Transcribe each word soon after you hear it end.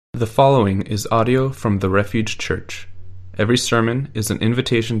The following is audio from the Refuge Church. Every sermon is an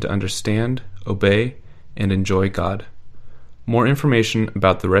invitation to understand, obey, and enjoy God. More information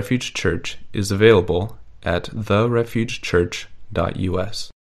about the Refuge Church is available at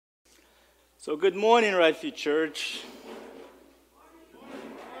therefugechurch.us. So good morning, Refuge Church.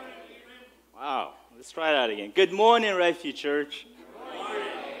 Wow, let's try that again. Good morning, Refuge Church. Good morning.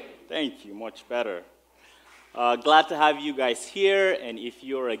 Thank you, much better. Glad to have you guys here, and if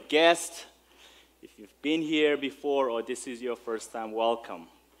you're a guest, if you've been here before or this is your first time, welcome.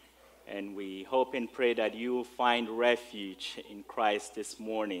 And we hope and pray that you will find refuge in Christ this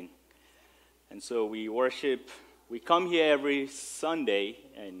morning. And so we come here every Sunday,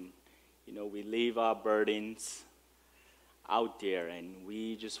 and we leave our burdens out there, and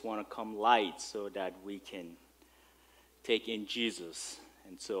we just want to come light so that we can take in Jesus.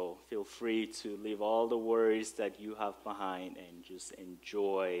 And so feel free to leave all the worries that you have behind and just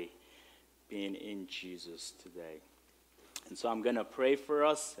enjoy being in Jesus today. And so I'm going to pray for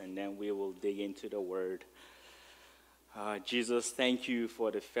us, and then we will dig into the Word. Jesus, thank you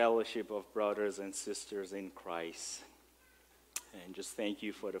for the fellowship of brothers and sisters in Christ. And just thank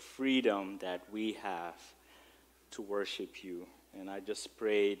you for the freedom that we have to worship you. And I just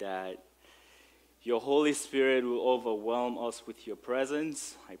pray that your Holy Spirit will overwhelm us with your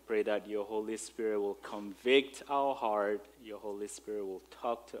presence. I pray that your Holy Spirit will convict our heart. Your Holy Spirit will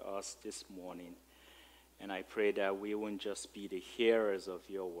talk to us this morning. And I pray that we won't just be the hearers of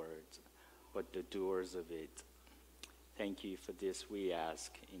your words, but the doers of it. Thank you for this, we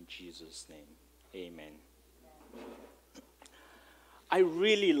ask in Jesus' name. Amen. I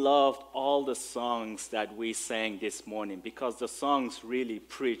really loved all the songs that we sang this morning because the songs really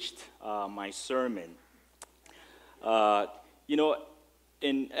preached my sermon.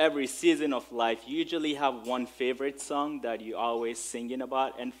 In every season of life, you usually have one favorite song that you're always singing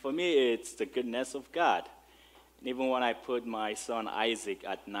about, and for me, it's the goodness of God. And even when I put my son Isaac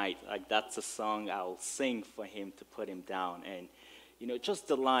at night, that's a song I'll sing for him to put him down. And just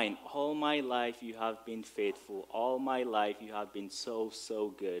the line, all my life you have been faithful. All my life you have been so, so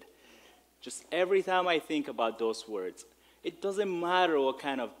good. Just every time I think about those words, it doesn't matter what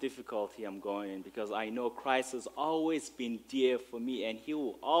kind of difficulty I'm going in, because I know Christ has always been there for me, and he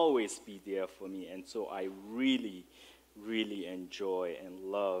will always be there for me. And so I really, really enjoy and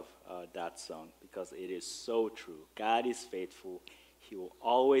love that song, because it is so true. God is faithful. He will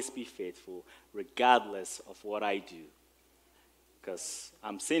always be faithful, regardless of what I do. Because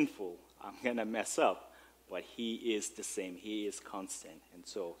I'm sinful, I'm going to mess up, but he is the same. He is constant. And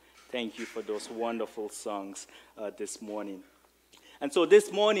so thank you for those wonderful songs this morning. And so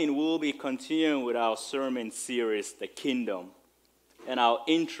this morning we'll be continuing with our sermon series, The Kingdom. And our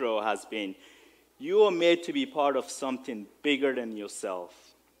intro has been, you are made to be part of something bigger than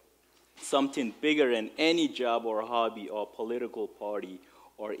yourself, something bigger than any job or hobby or political party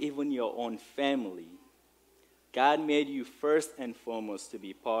or even your own family. God made you first and foremost to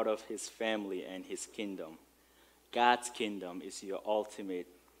be part of his family and his kingdom. God's kingdom is your ultimate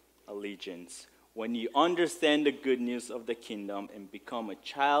allegiance. When you understand the good news of the kingdom and become a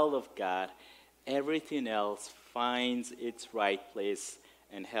child of God, everything else finds its right place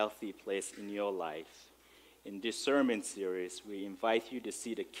and healthy place in your life. In this sermon series, we invite you to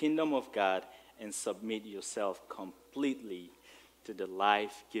see the kingdom of God and submit yourself completely to the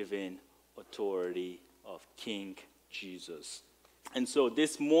life-giving authority of King Jesus. And so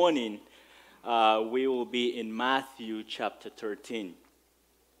this morning, we will be in Matthew chapter 13.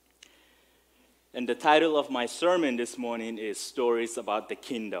 And the title of my sermon this morning is Stories About the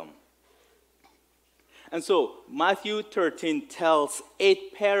Kingdom. And so Matthew 13 tells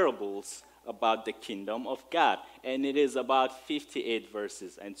 8 parables about the kingdom of God. And it is about 58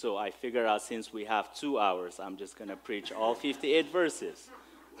 verses. And so I figure out, since we have 2 hours, I'm just going to preach all 58 verses.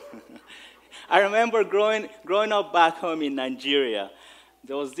 I remember growing up back home in Nigeria,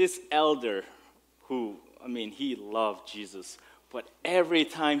 there was this elder who, he loved Jesus. But every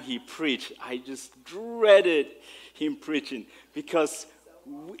time he preached, I just dreaded him preaching, because,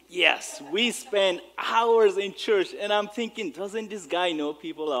 we spend hours in church, and I'm thinking, doesn't this guy know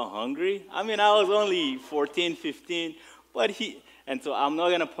people are hungry? I was only 14, 15, and so I'm not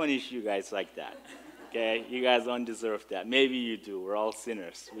going to punish you guys like that. Okay, you guys don't deserve that. Maybe you do. We're all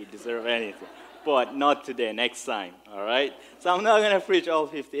sinners. We deserve anything. But not today, next time, all right? So I'm not going to preach all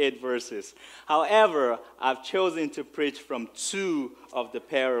 58 verses. However, I've chosen to preach from 2 of the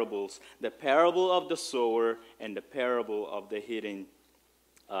parables, the parable of the sower and the parable of the hidden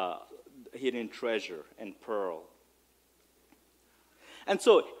treasure and pearl. And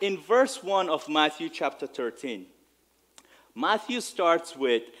so in verse 1 of Matthew chapter 13, Matthew starts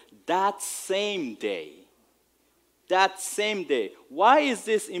with that same day. That same day. Why is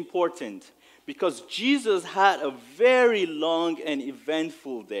this important? Because Jesus had a very long and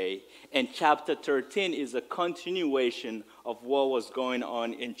eventful day, and chapter 13 is a continuation of what was going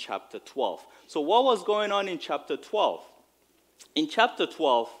on in chapter 12. So what was going on in chapter 12? In chapter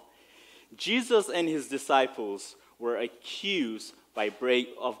 12, Jesus and his disciples were accused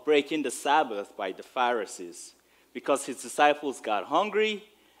of breaking the Sabbath by the Pharisees because his disciples got hungry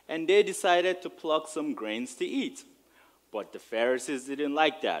and they decided to pluck some grains to eat. But the Pharisees didn't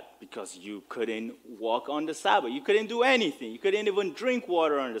like that because you couldn't walk on the Sabbath. You couldn't do anything. You couldn't even drink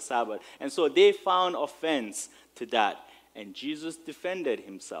water on the Sabbath. And so they found offense to that. And Jesus defended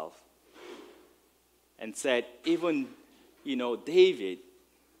himself and said, even, David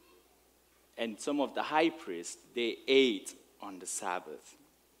and some of the high priests, they ate on the Sabbath.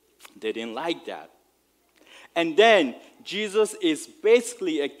 They didn't like that. And then Jesus is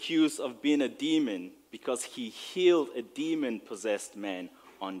basically accused of being a demon because he healed a demon-possessed man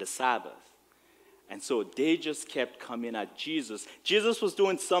on the Sabbath. And so they just kept coming at Jesus. Jesus was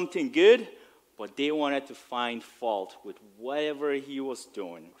doing something good, but they wanted to find fault with whatever he was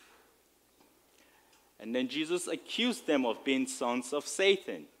doing. And then Jesus accused them of being sons of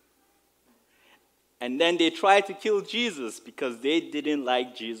Satan. And then they tried to kill Jesus because they didn't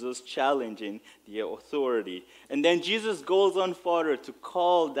like Jesus challenging their authority. And then Jesus goes on further to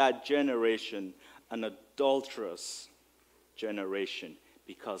call that generation an adulterous generation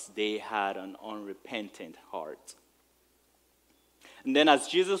because they had an unrepentant heart. And then as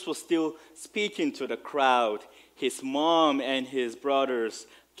Jesus was still speaking to the crowd, his mom and his brothers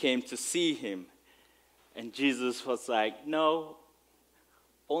came to see him. And Jesus was like, no,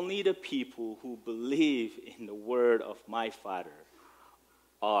 only the people who believe in the word of my Father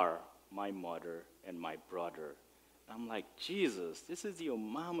are my mother and my brother. I'm like, Jesus, this is your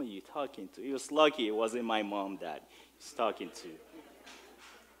mama you're talking to. He was lucky it wasn't my mom that he's talking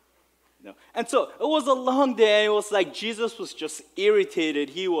to. And so it was a long day. It was like Jesus was just irritated.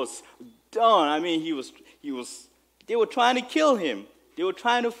 He was done. I mean, they were trying to kill him. They were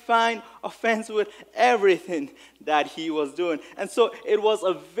trying to find offense with everything that he was doing. And so it was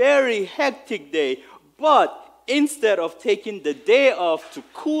a very hectic day. But instead of taking the day off to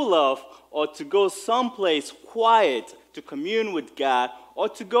cool off or to go someplace quiet to commune with God or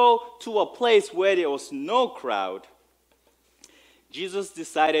to go to a place where there was no crowd, Jesus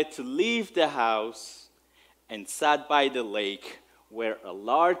decided to leave the house and sat by the lake where a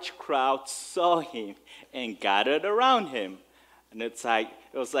large crowd saw him and gathered around him. And it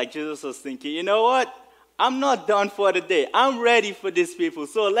was like Jesus was thinking, you know what? I'm not done for the day. I'm ready for these people,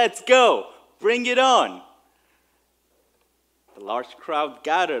 so let's go. Bring it on. The large crowd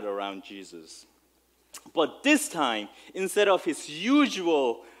gathered around Jesus. But this time, instead of his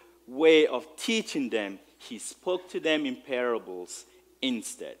usual way of teaching them, he spoke to them in parables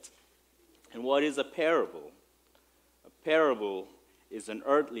instead. And what is a parable? A parable is an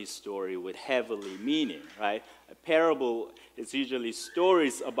earthly story with heavenly meaning, right? A parable is usually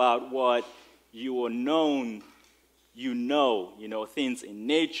stories about what you know, things in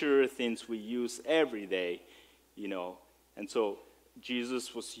nature, things we use every day, And so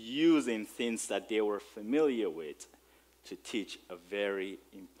Jesus was using things that they were familiar with to teach a very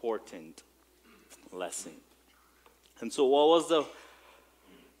important lesson. And so what was the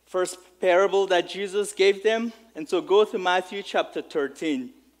first parable that Jesus gave them? And so go to Matthew chapter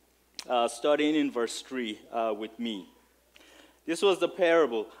 13, starting in verse 3 with me. This was the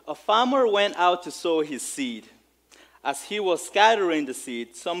parable. A farmer went out to sow his seed. As he was scattering the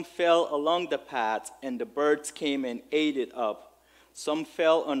seed, some fell along the path, and the birds came and ate it up. Some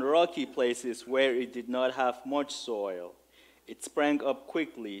fell on rocky places where it did not have much soil. It sprang up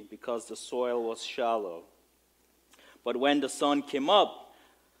quickly because the soil was shallow. But when the sun came up,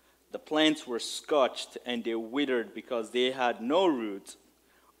 the plants were scorched and they withered because they had no roots.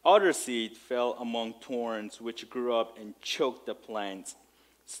 Other seed fell among thorns, which grew up and choked the plants.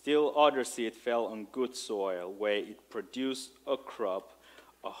 Still other seed fell on good soil, where it produced a crop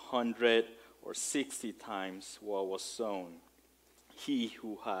 100 or 60 times what was sown. He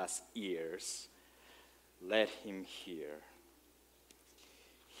who has ears, let him hear.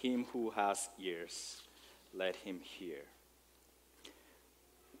 Him who has ears, let him hear.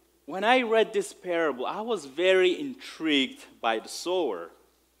 When I read this parable, I was very intrigued by the sower.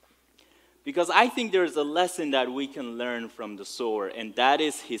 Because I think there's a lesson that we can learn from the sower, and that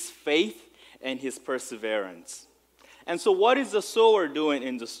is his faith and his perseverance. And so what is the sower doing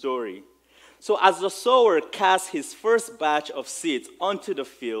in the story? So as the sower casts his first batch of seeds onto the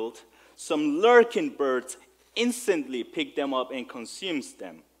field, some lurking birds instantly picks them up and consumes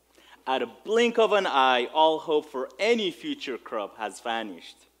them. At a blink of an eye, all hope for any future crop has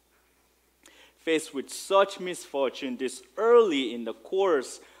vanished. Faced with such misfortune this early in the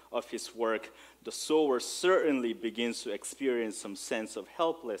course of his work, the sower certainly begins to experience some sense of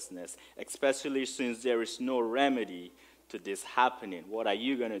helplessness, especially since there is no remedy to this happening. What are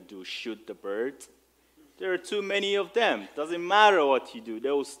you going to do? Shoot the birds? There are too many of them. Doesn't matter what you do,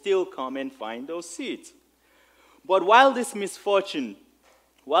 they will still come and find those seeds. But while this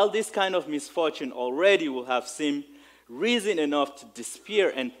kind of misfortune already will have seemed reason enough to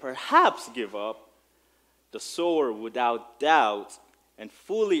despair and perhaps give up, the sower, without doubt and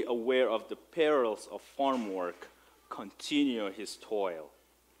fully aware of the perils of farm work, continue his toil.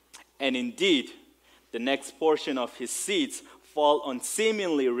 And indeed, the next portion of his seeds fall on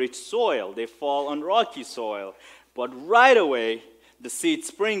seemingly rich soil. They fall on rocky soil. But right away, the seeds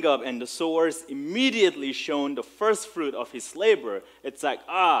spring up and the sower is immediately shown the first fruit of his labor. It's like,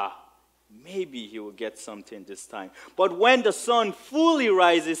 maybe he will get something this time. But when the sun fully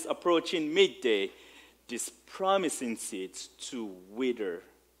rises, approaching midday, these promising seeds to wither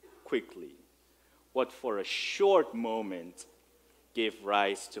quickly. What for a short moment gave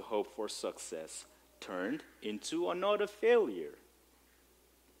rise to hope for success turned into another failure.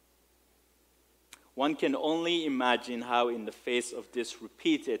 One can only imagine how, in the face of this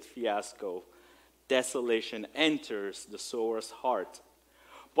repeated fiasco, desolation enters the sower's heart.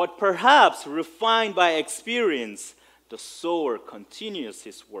 But perhaps, refined by experience, the sower continues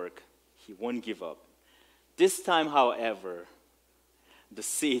his work. He won't give up. This time, however, the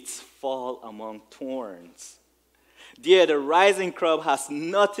seeds fall among thorns. There, the rising crop has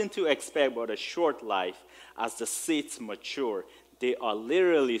nothing to expect but a short life. As the seeds mature, they are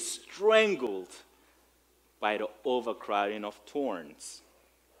literally strangled by the overcrowding of thorns.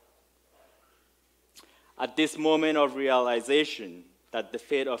 At this moment of realization that the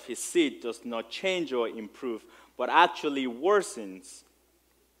fate of his seed does not change or improve, but actually worsens,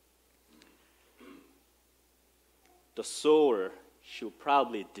 the sower should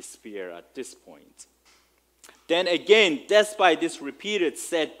probably despair at this point. Then again, despite these repeated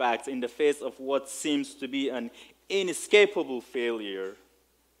setbacks in the face of what seems to be an inescapable failure,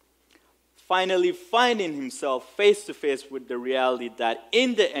 finally finding himself face to face with the reality that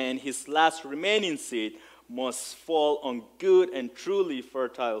in the end his last remaining seed must fall on good and truly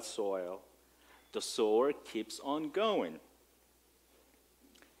fertile soil, the sower keeps on going.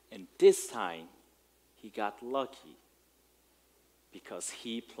 And this time, he got lucky because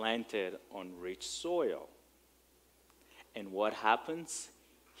he planted on rich soil. And what happens?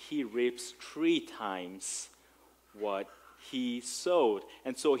 He reaps 3 times what he sowed.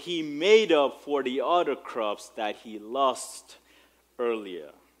 And so he made up for the other crops that he lost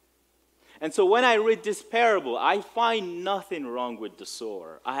earlier. And so when I read this parable, I find nothing wrong with the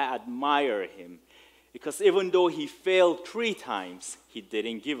sower. I admire him because even though he failed 3 times, he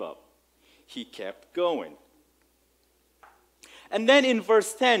didn't give up. He kept going. And then in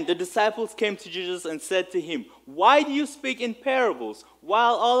verse 10, the disciples came to Jesus and said to him, "Why do you speak in parables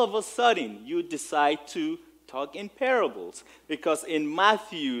while all of a sudden you decide to talk in parables?" Because in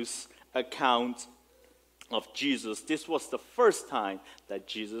Matthew's account of Jesus, this was the first time that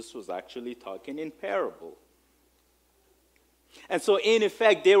Jesus was actually talking in parable. And so in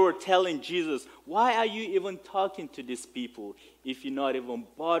effect, they were telling Jesus, why are you even talking to these people if you're not even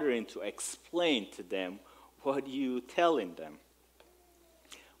bothering to explain to them what you're telling them?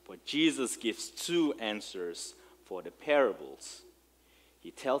 But Jesus gives 2 answers for the parables.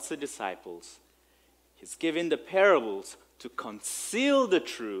 He tells the disciples he's giving the parables to conceal the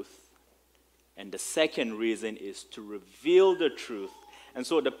truth, and the second reason is to reveal the truth. And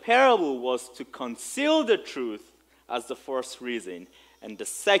so the parable was to conceal the truth as the first reason, and the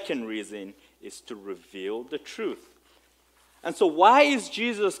second reason is to reveal the truth. And so why is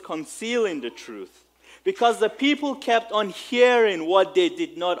Jesus concealing the truth? Because the people kept on hearing what they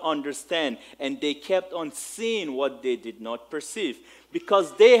did not understand, and they kept on seeing what they did not perceive.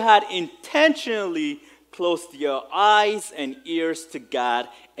 Because they had intentionally closed their eyes and ears to God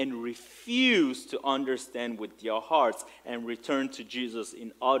and refused to understand with their hearts and return to Jesus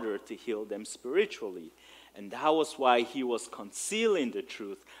in order to heal them spiritually. And that was why he was concealing the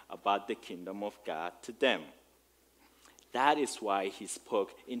truth about the kingdom of God to them. That is why he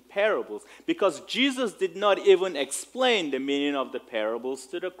spoke in parables, because Jesus did not even explain the meaning of the parables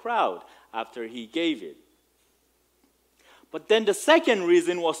to the crowd after he gave it. But then the second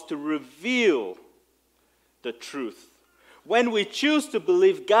reason was to reveal the truth. When we choose to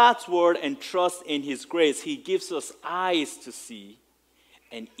believe God's word and trust in his grace, he gives us eyes to see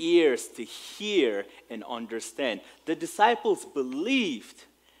and ears to hear and understand. The disciples believed.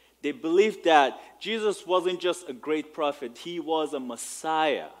 They believed that Jesus wasn't just a great prophet, he was a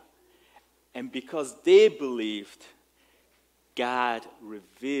Messiah. And because they believed,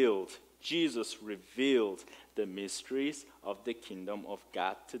 Jesus revealed the mysteries of the kingdom of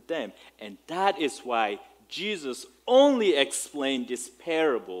God to them. And that is why Jesus only explained this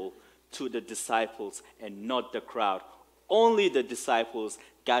parable to the disciples and not the crowd. Only the disciples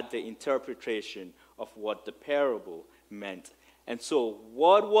got the interpretation of what the parable meant. And so,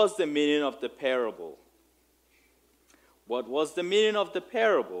 what was the meaning of the parable? What was the meaning of the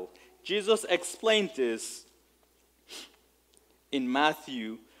parable? Jesus explained this in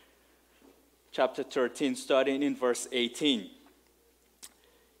Matthew chapter 13, starting in verse 18.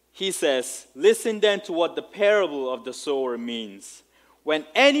 He says, "Listen then to what the parable of the sower means. When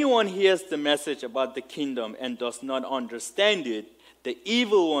anyone hears the message about the kingdom and does not understand it, the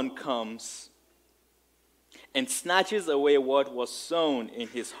evil one comes and snatches away what was sown in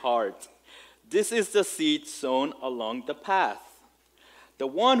his heart. This is the seed sown along the path. The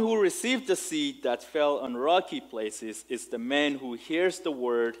one who received the seed that fell on rocky places is the man who hears the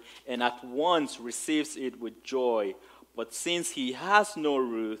word and at once receives it with joy. But since he has no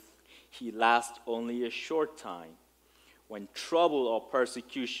root, he lasts only a short time. When trouble or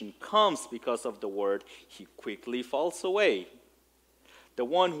persecution comes because of the word, he quickly falls away. The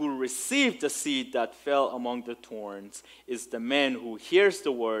one who received the seed that fell among the thorns is the man who hears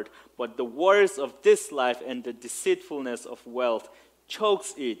the word, but the worries of this life and the deceitfulness of wealth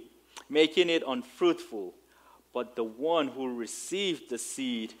chokes it, making it unfruitful. But the one who received the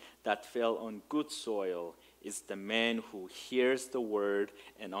seed that fell on good soil is the man who hears the word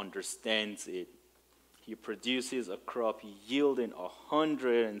and understands it. He produces a crop yielding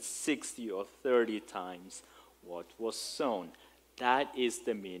 160 or 30 times what was sown." That is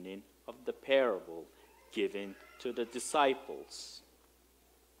the meaning of the parable given to the disciples.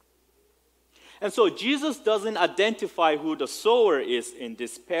 And so Jesus doesn't identify who the sower is in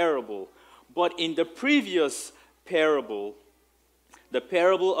this parable, but in the previous parable, the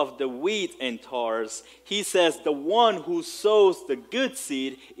parable of the wheat and tares, he says the one who sows the good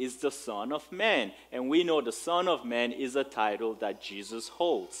seed is the Son of Man. And we know the Son of Man is a title that Jesus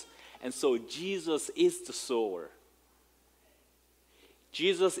holds. And so Jesus is the sower.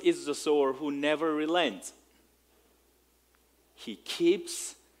 Jesus is the sower who never relents. He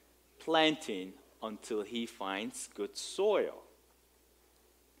keeps planting until he finds good soil.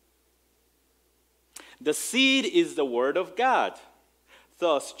 The seed is the word of God.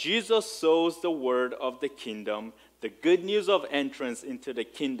 Thus, Jesus sows the word of the kingdom, the good news of entrance into the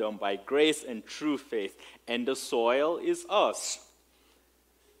kingdom by grace and true faith, and the soil is us.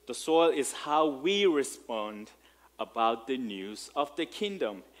 The soil is how we respond about the news of the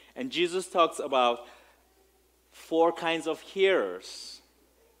kingdom. And Jesus talks about 4 kinds of hearers.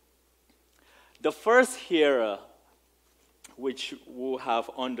 The first hearer, which we'll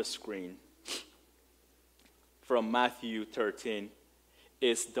have on the screen from Matthew 13,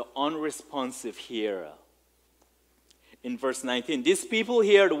 is the unresponsive hearer. In verse 19, "These people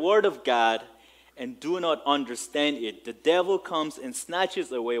hear the word of God and do not understand it. The devil comes and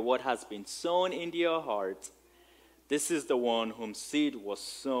snatches away what has been sown in their hearts. This is the one whom seed was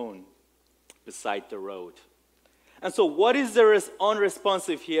sown beside the road." And so what is the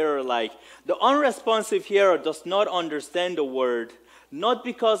unresponsive hearer like? The unresponsive hearer does not understand the word, not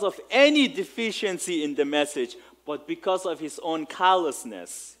because of any deficiency in the message, but because of his own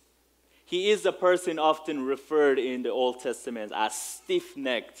callousness. He is the person often referred in the Old Testament as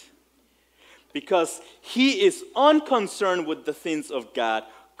stiff-necked, because he is unconcerned with the things of God,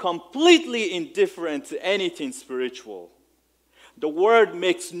 completely indifferent to anything spiritual. The word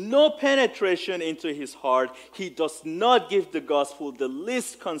makes no penetration into his heart. He does not give the gospel the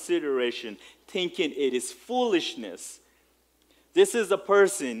least consideration, thinking it is foolishness. This is the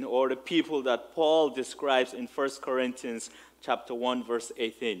person or the people that Paul describes in 1 Corinthians chapter 1, verse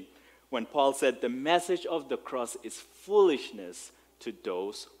 18, when Paul said, "The message of the cross is foolishness to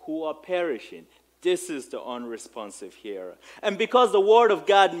those who are perishing." This is the unresponsive hearer. And because the word of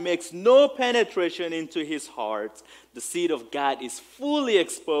God makes no penetration into his heart, the seed of God is fully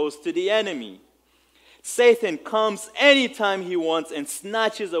exposed to the enemy. Satan comes anytime he wants and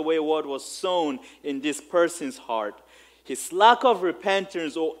snatches away what was sown in this person's heart. His lack of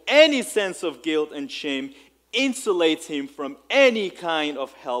repentance or any sense of guilt and shame insulates him from any kind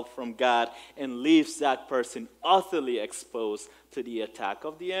of help from God and leaves that person utterly exposed to the attack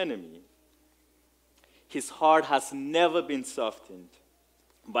of the enemy. His heart has never been softened.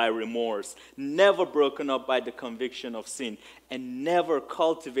 by remorse, never broken up by the conviction of sin, and never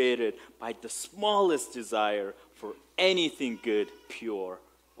cultivated by the smallest desire for anything good, pure,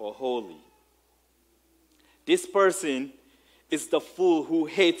 or holy. This person is the fool who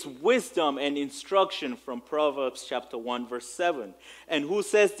hates wisdom and instruction from Proverbs chapter 1, verse 7, and who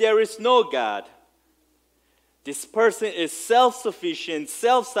says there is no God. This person is self-sufficient,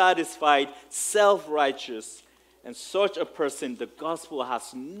 self-satisfied, self-righteous, and such a person the gospel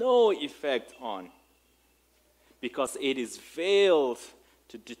has no effect on because it is veiled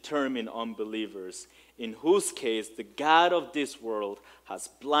to determine unbelievers, in whose case the God of this world has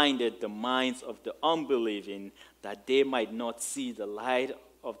blinded the minds of the unbelieving that they might not see the light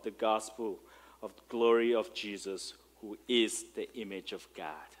of the gospel of the glory of Jesus, who is the image of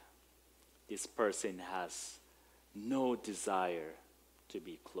God. This person has no desire to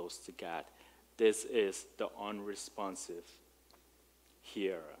be close to God. This is the unresponsive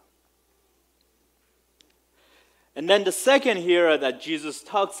hearer. And then the second hearer that Jesus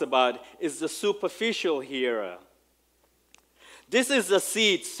talks about is the superficial hearer. This is the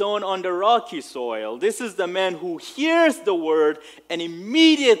seed sown on the rocky soil. This is the man who hears the word and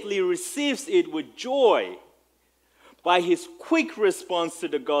immediately receives it with joy. By his quick response to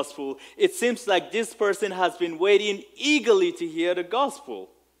the gospel, it seems like this person has been waiting eagerly to hear the gospel.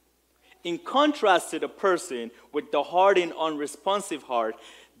 In contrast to the person with the hardened, unresponsive heart,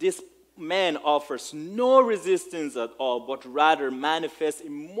 this man offers no resistance at all, but rather manifests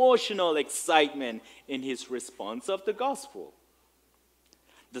emotional excitement in his response of the gospel.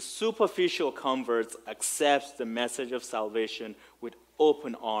 The superficial convert accepts the message of salvation with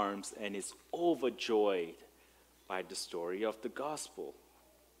open arms and is overjoyed by the story of the gospel.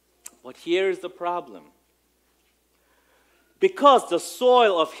 But here's the problem. Because the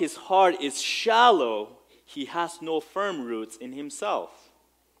soil of his heart is shallow, he has no firm roots in himself.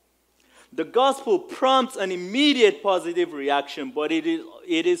 The gospel prompts an immediate positive reaction, but it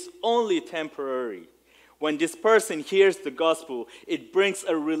is only temporary. When this person hears the gospel, it brings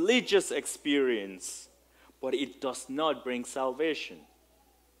a religious experience, but it does not bring salvation.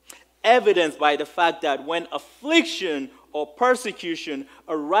 Evidenced by the fact that when affliction or persecution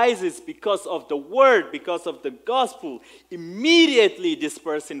arises because of the word, because of the gospel, immediately this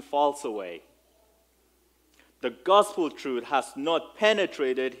person falls away. The gospel truth has not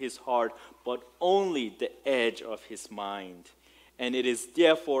penetrated his heart, but only the edge of his mind. And it is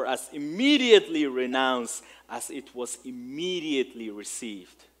therefore as immediately renounced as it was immediately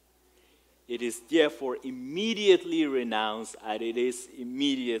received. It is therefore immediately renounced as it is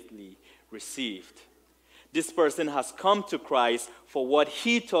immediately received. This person has come to Christ for what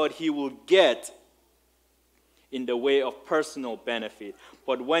he thought he would get in the way of personal benefit.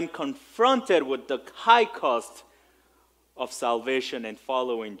 But when confronted with the high cost of salvation and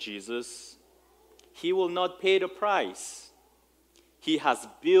following Jesus, he will not pay the price. He has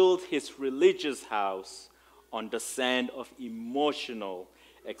built his religious house on the sand of emotional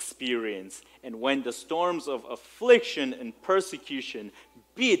experience. And when the storms of affliction and persecution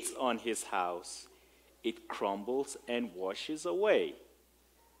beats on his house, it crumbles and washes away.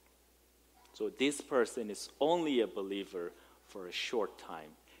 So this person is only a believer for a short time,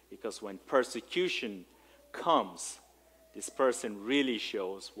 because when persecution comes, this person really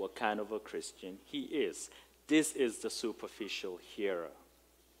shows what kind of a Christian he is. This is the superficial hearer.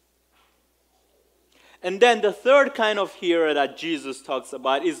 And then the third kind of hearer that Jesus talks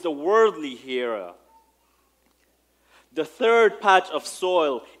about is the worldly hearer. The third patch of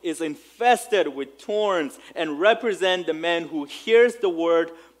soil is infested with thorns and represents the man who hears the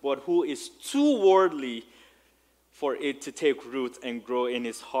word but who is too worldly for it to take root and grow in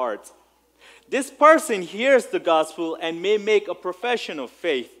his heart. This person hears the gospel and may make a profession of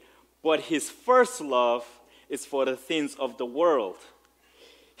faith, but his first love is for the things of the world.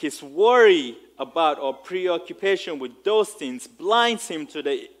 His worry about or preoccupation with those things blinds him to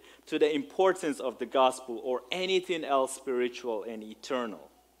the importance of the gospel or anything else spiritual and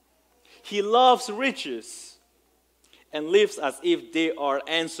eternal. He loves riches and lives as if they are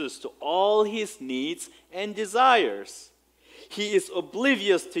answers to all his needs and desires. He is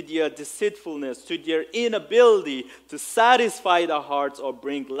oblivious to their deceitfulness, to their inability to satisfy the hearts or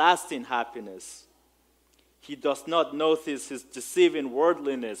bring lasting happiness. He does not notice his deceiving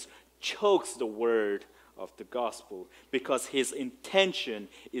worldliness chokes the word of the gospel, because his intention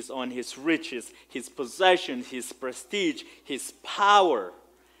is on his riches, his possessions, his prestige, his power,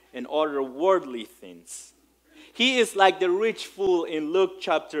 and other worldly things. He is like the rich fool in Luke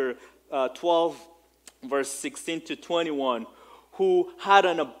chapter 12, verse 16 to 21, who had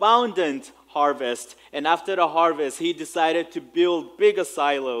an abundant harvest. And after the harvest, he decided to build bigger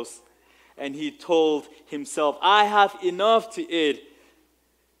silos. And he told himself, I have enough to eat.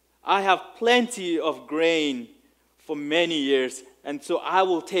 I have plenty of grain for many years. And so I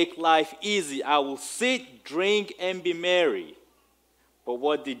will take life easy. I will sit, drink, and be merry. But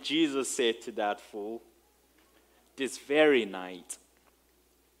what did Jesus say to that fool? This very night,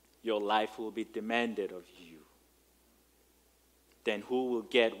 your life will be demanded of you. Then who will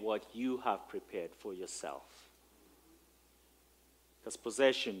get what you have prepared for yourself? Because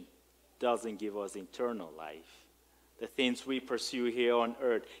possession doesn't give us eternal life. The things we pursue here on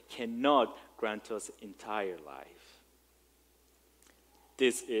earth cannot grant us entire life.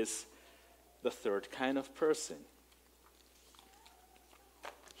 This is the third kind of person.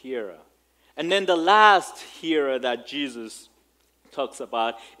 Hearer. And then the last hearer that Jesus talks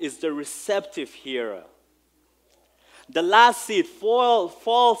about is the receptive hearer. The last seed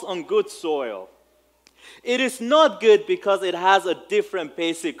falls on good soil. It is not good because it has a different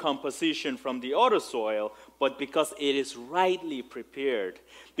basic composition from the other soil, but because it is rightly prepared.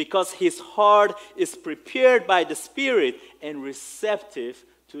 Because his heart is prepared by the Spirit and receptive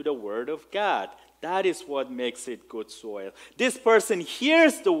to the Word of God. That is what makes it good soil. This person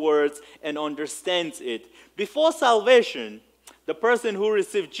hears the words and understands it. Before salvation, the person who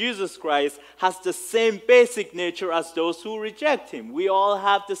received Jesus Christ has the same basic nature as those who reject him. We all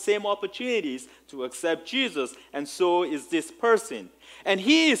have the same opportunities to accept Jesus, and so is this person. And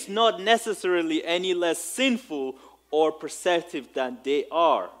he is not necessarily any less sinful or perceptive than they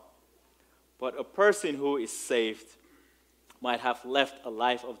are. But a person who is saved might have left a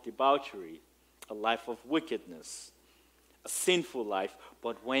life of debauchery, a life of wickedness, a sinful life.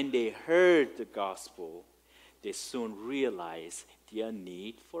 But when they heard the gospel, they soon realized their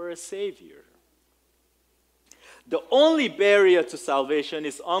need for a Savior. The only barrier to salvation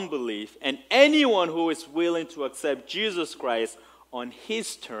is unbelief, and anyone who is willing to accept Jesus Christ on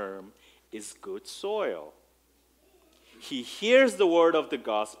his term is good soil. He hears the word of the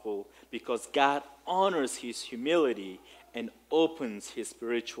gospel because God honors his humility and opens his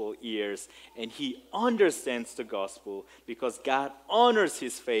spiritual ears, and he understands the gospel because God honors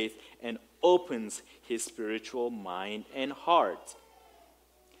his faith and opens his spiritual mind and heart.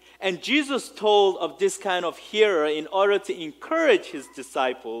 And Jesus told of this kind of hearer in order to encourage his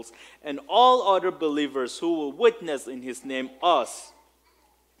disciples and all other believers who will witness in his name us.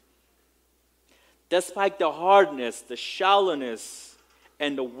 Despite the hardness, the shallowness,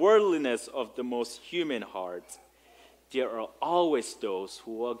 and the worldliness of the most human heart, there are always those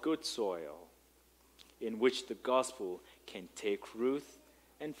who are good soil, in which the gospel can take root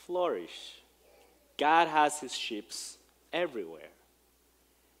and flourish. God has his sheep everywhere,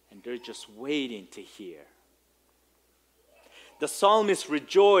 and they're just waiting to hear. The psalmist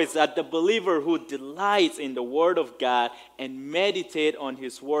rejoiced that the believer who delights in the word of God and meditates on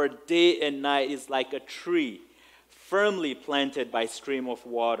his word day and night is like a tree firmly planted by a stream of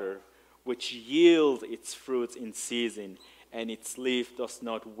water, which yields its fruit in season, and its leaf does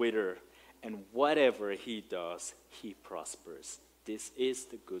not wither, and whatever he does, he prospers. This is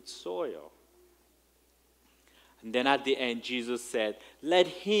the good soil. And then at the end, Jesus said, let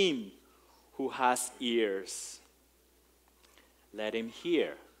him who has ears, let him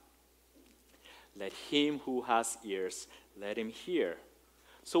hear. Let him who has ears, let him hear.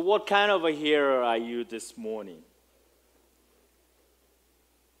 So what kind of a hearer are you this morning?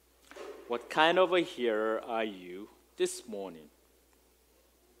 What kind of a hearer are you this morning?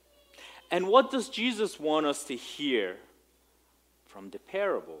 And what does Jesus want us to hear from the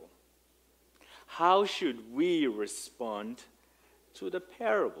parable? How should we respond to the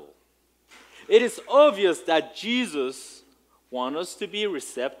parable? It is obvious that Jesus wants us to be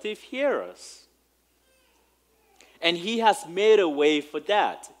receptive hearers. And he has made a way for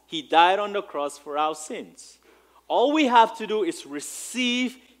that. He died on the cross for our sins. All we have to do is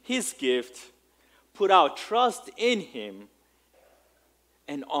receive his gift, put our trust in him,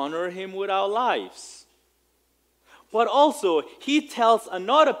 and honor him with our lives. But also, he tells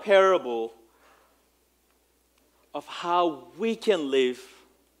another parable of how we can live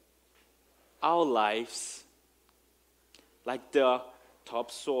our lives like the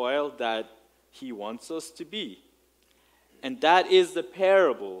topsoil that he wants us to be. And that is the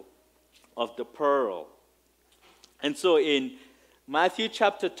parable of the pearl. And so in Matthew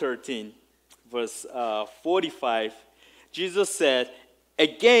chapter 13, verse 45, Jesus said,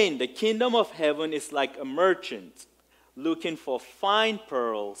 again, the kingdom of heaven is like a merchant looking for fine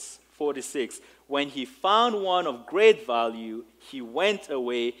pearls. 46, when he found one of great value, he went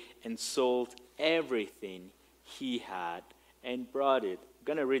away and sold everything he had and brought it I'm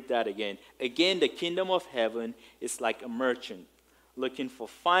going to read that again. Again, the kingdom of heaven is like a merchant looking for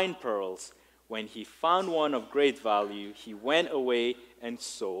fine pearls. When he found one of great value, he went away and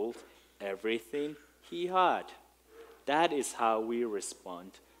sold everything he had. That is how we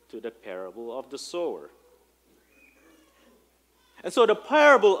respond to the parable of the sower. And so the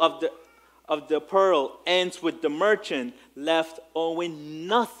parable of the pearl ends with the merchant left owing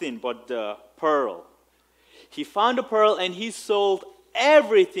nothing but the pearl. He found the pearl and he sold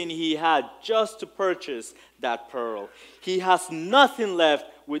everything he had just to purchase that pearl. He has nothing left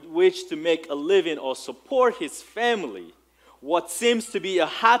with which to make a living or support his family. What seems to be a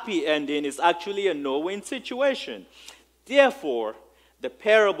happy ending is actually a no-win situation. Therefore, the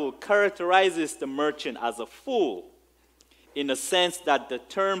parable characterizes the merchant as a fool, in a sense that the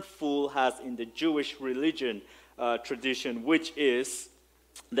term fool has in the Jewish religion tradition, which is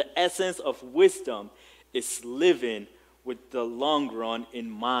the essence of wisdom is living with the long run in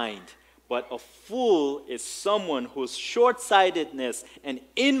mind. But a fool is someone whose short-sightedness and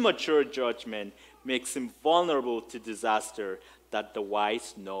immature judgment makes him vulnerable to disaster that the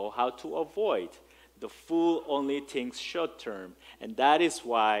wise know how to avoid. The fool only thinks short-term, and that is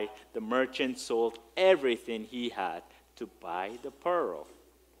why the merchant sold everything he had to buy the pearl.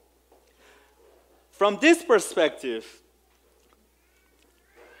 From this perspective,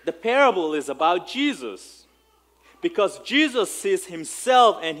 the parable is about Jesus, because Jesus sees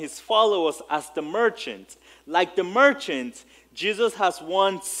himself and his followers as the merchant. Like the merchant, Jesus has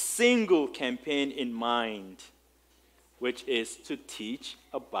one single campaign in mind, which is to teach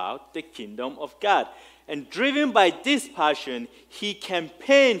about the kingdom of God. And driven by this passion, he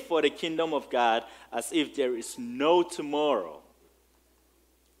campaigned for the kingdom of God as if there is no tomorrow.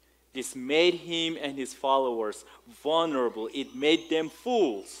 This made him and his followers vulnerable. It made them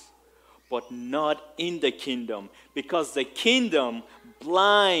fools, but not in the kingdom, because the kingdom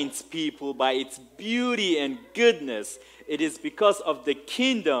blinds people by its beauty and goodness. It is because of the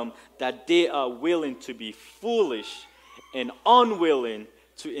kingdom that they are willing to be foolish and unwilling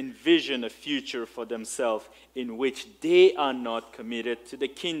to envision a future for themselves in which they are not committed to the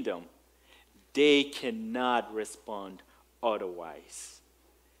kingdom. They cannot respond otherwise.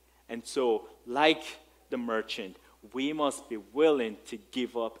 And so, like the merchant, we must be willing to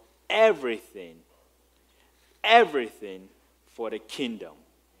give up everything for the kingdom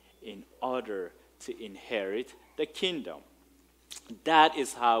in order to inherit the kingdom. That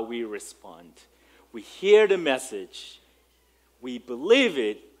is how we respond. We hear the message, we believe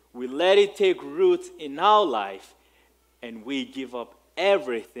it, we let it take root in our life, and we give up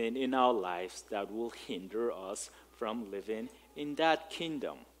everything in our lives that will hinder us from living in that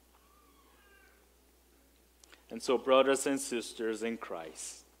kingdom. And so, brothers and sisters in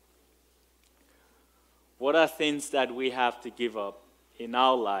Christ, what are things that we have to give up in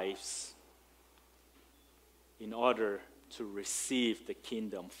our lives in order to receive the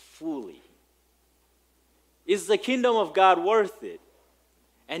kingdom fully? Is the kingdom of God worth it?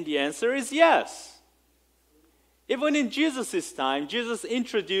 And the answer is yes. Even in Jesus' time, Jesus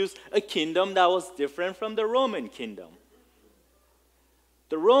introduced a kingdom that was different from the Roman kingdom.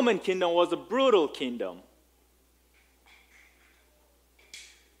 The Roman kingdom was a brutal kingdom.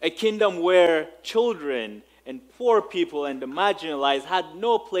 A kingdom where children and poor people and the marginalized had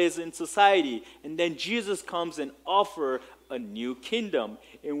no place in society. And then Jesus comes and offers a new kingdom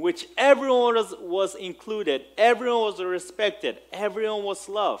in which everyone was included, everyone was respected, everyone was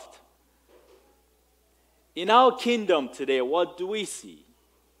loved. In our kingdom today, what do we see?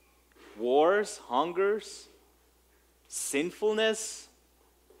 Wars, hungers, sinfulness.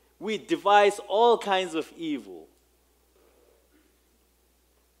 We devise all kinds of evil.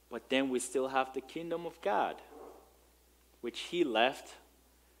 But then we still have the kingdom of God, which he left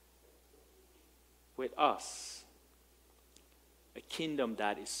with us. A kingdom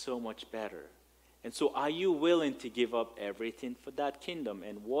that is so much better. And so are you willing to give up everything for that kingdom?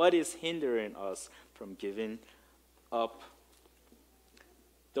 And what is hindering us from giving up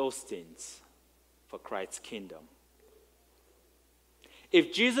those things for Christ's kingdom?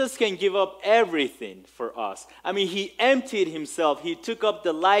 If Jesus can give up everything for us, he emptied himself, he took up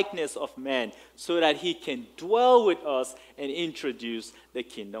the likeness of man so that he can dwell with us and introduce the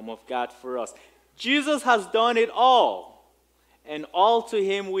kingdom of God for us. Jesus has done it all, and all to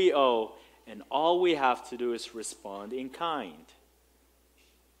him we owe, and all we have to do is respond in kind.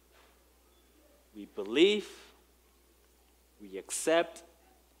 We believe, we accept,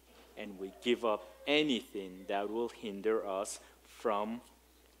 and we give up anything that will hinder us from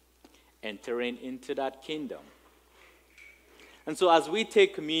entering into that kingdom. And so as we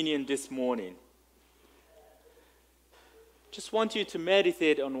take communion this morning, Just want you to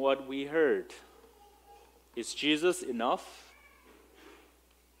meditate on what we heard. Is Jesus enough?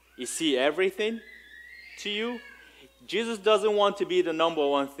 Is he everything to you? Jesus doesn't want to be the number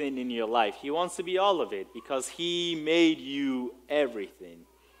one thing in your life. He wants to be all of it because he made you everything.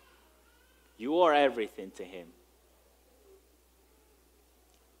 You are everything to him.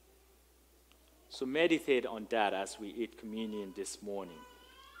 So meditate on that as we eat communion this morning.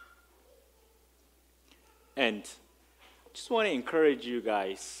 And just want to encourage you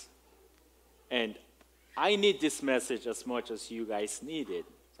guys, and I need this message as much as you guys need it.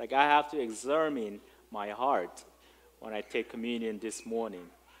 It's like I have to examine my heart when I take communion this morning,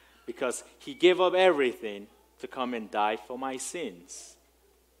 because he gave up everything to come and die for my sins.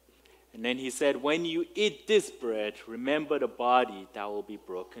 And then he said, when you eat this bread, remember the body that will be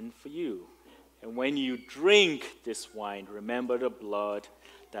broken for you. And when you drink this wine, remember the blood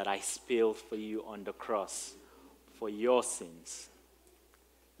that I spilled for you on the cross for your sins.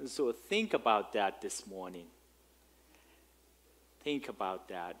 And so think about that this morning. Think about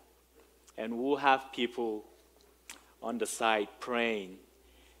that. And we'll have people on the side praying.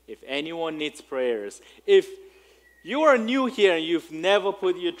 If anyone needs prayers, if you are new here and you've never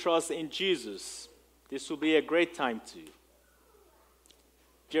put your trust in Jesus, this will be a great time to.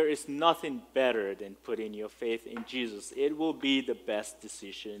 There is nothing better than putting your faith in Jesus. It will be the best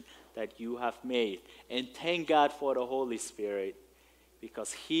decision that you have made. And thank God for the Holy Spirit,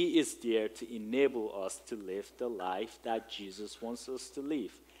 because he is there to enable us to live the life that Jesus wants us to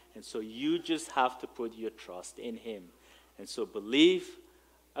live. And so you just have to put your trust in him. And so believe,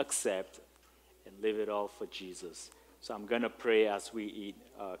 accept, and live it all for Jesus. So I'm going to pray as we eat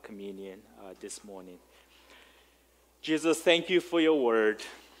communion this morning. Jesus, thank you for your word.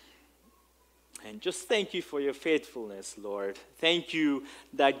 And just thank you for your faithfulness, Lord. Thank you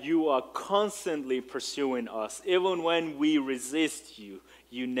that you are constantly pursuing us. Even when we resist you,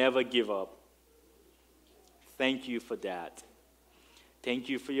 you never give up. Thank you for that. Thank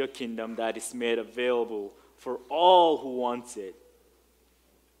you for your kingdom that is made available for all who want it.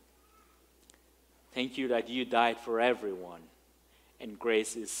 Thank you that you died for everyone, and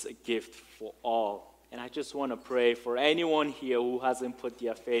grace is a gift for all. And I just want to pray for anyone here who hasn't put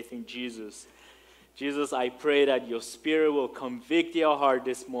their faith in Jesus. Jesus, I pray that your Spirit will convict their heart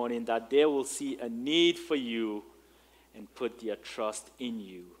this morning, that they will see a need for you and put their trust in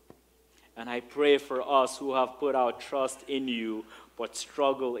you. And I pray for us who have put our trust in you but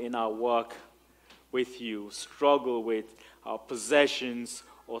struggle in our work with you, struggle with our possessions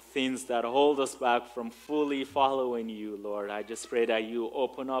or things that hold us back from fully following you, Lord. I just pray that you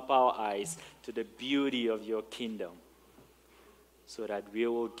open up our eyes to the beauty of your kingdom so that we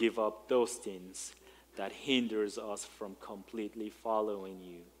will give up those things that hinders us from completely following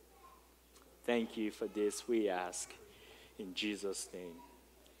you. Thank you for this, we ask. In Jesus' name,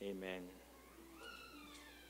 amen.